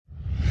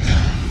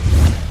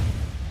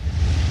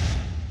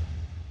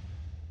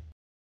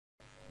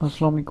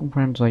Assalamualaikum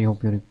friends, I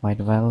hope you're quite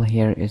well.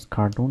 Here is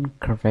cartoon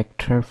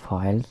character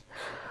files.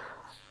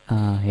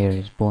 Here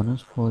is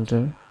bonus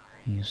folder.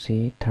 You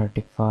see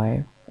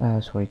 34.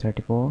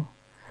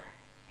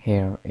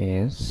 Here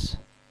is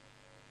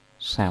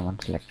 7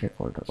 selected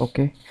folder.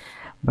 Okay,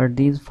 but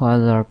these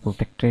files are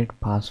protected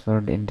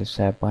password in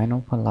this app. I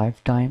know for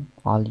lifetime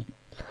all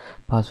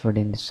password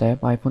in this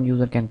app. iPhone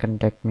user can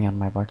contact me on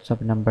my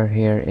WhatsApp number.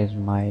 Here is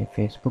my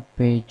Facebook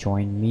page.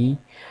 Join me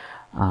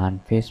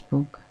on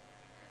Facebook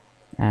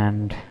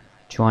and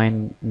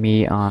join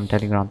me on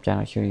Telegram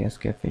channel Sheri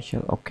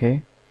official.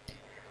 Okay,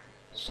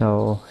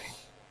 so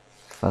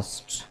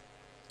first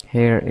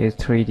here is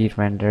 3D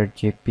rendered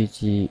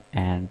JPG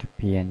and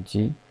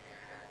PNG.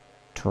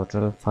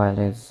 Total file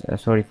is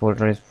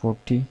folder is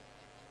 40.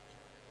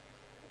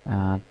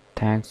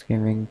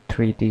 Thanksgiving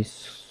 3D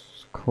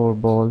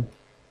scoreball,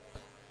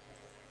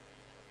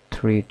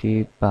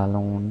 3D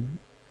balloon.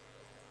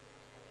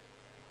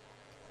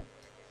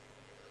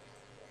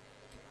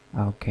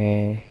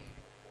 Okay,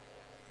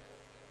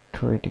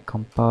 3D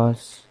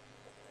compass,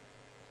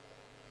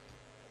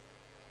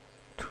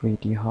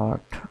 3D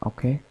heart.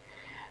 Okay,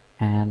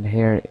 and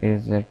here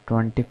is a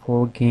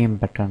 24 game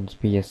buttons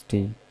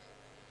PSD.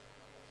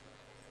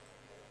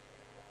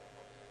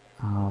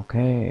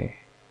 Okay,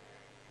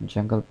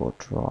 jungle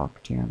boat rock,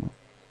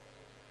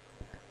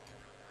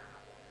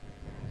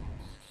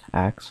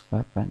 axe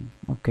weapon.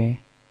 Okay,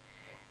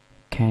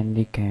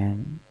 candy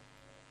can,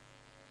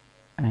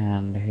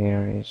 and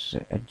here is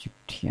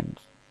Egyptian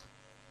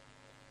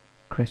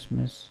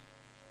Christmas.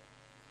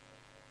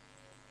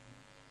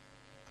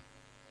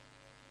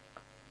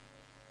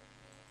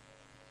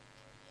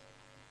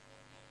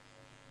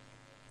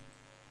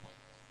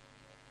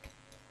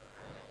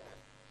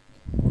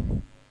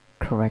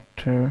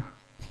 Character,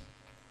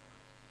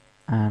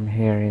 and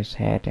here is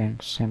head and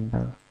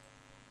symbol.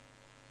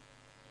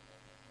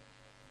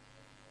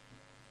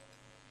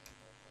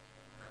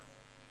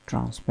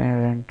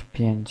 Transparent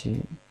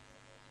PNG.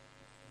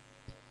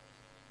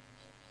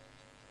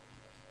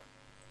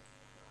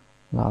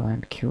 Love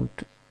and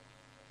cute.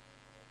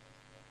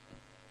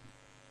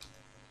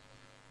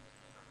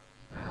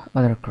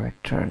 Other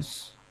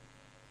characters.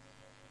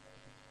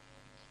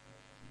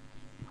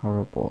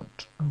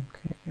 Robot.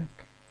 Okay.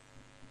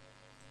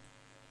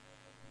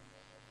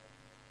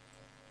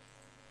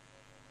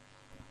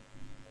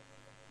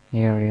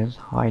 Here is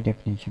high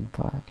definition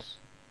files.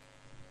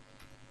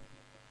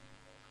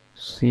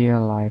 See a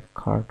live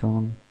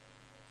cartoon.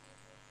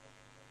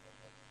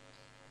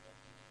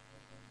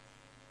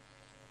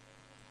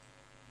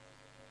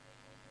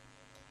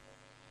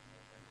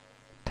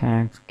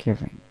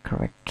 Thanksgiving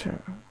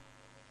character.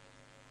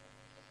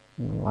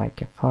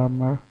 Like a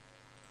farmer.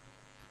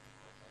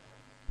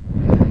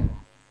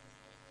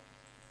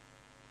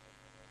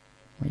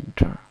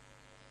 Winter.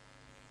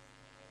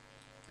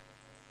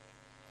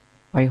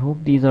 I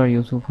hope these are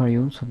useful for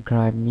you.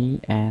 Subscribe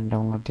me and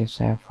download this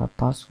app for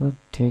password.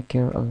 Take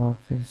care. Allah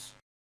Hafiz.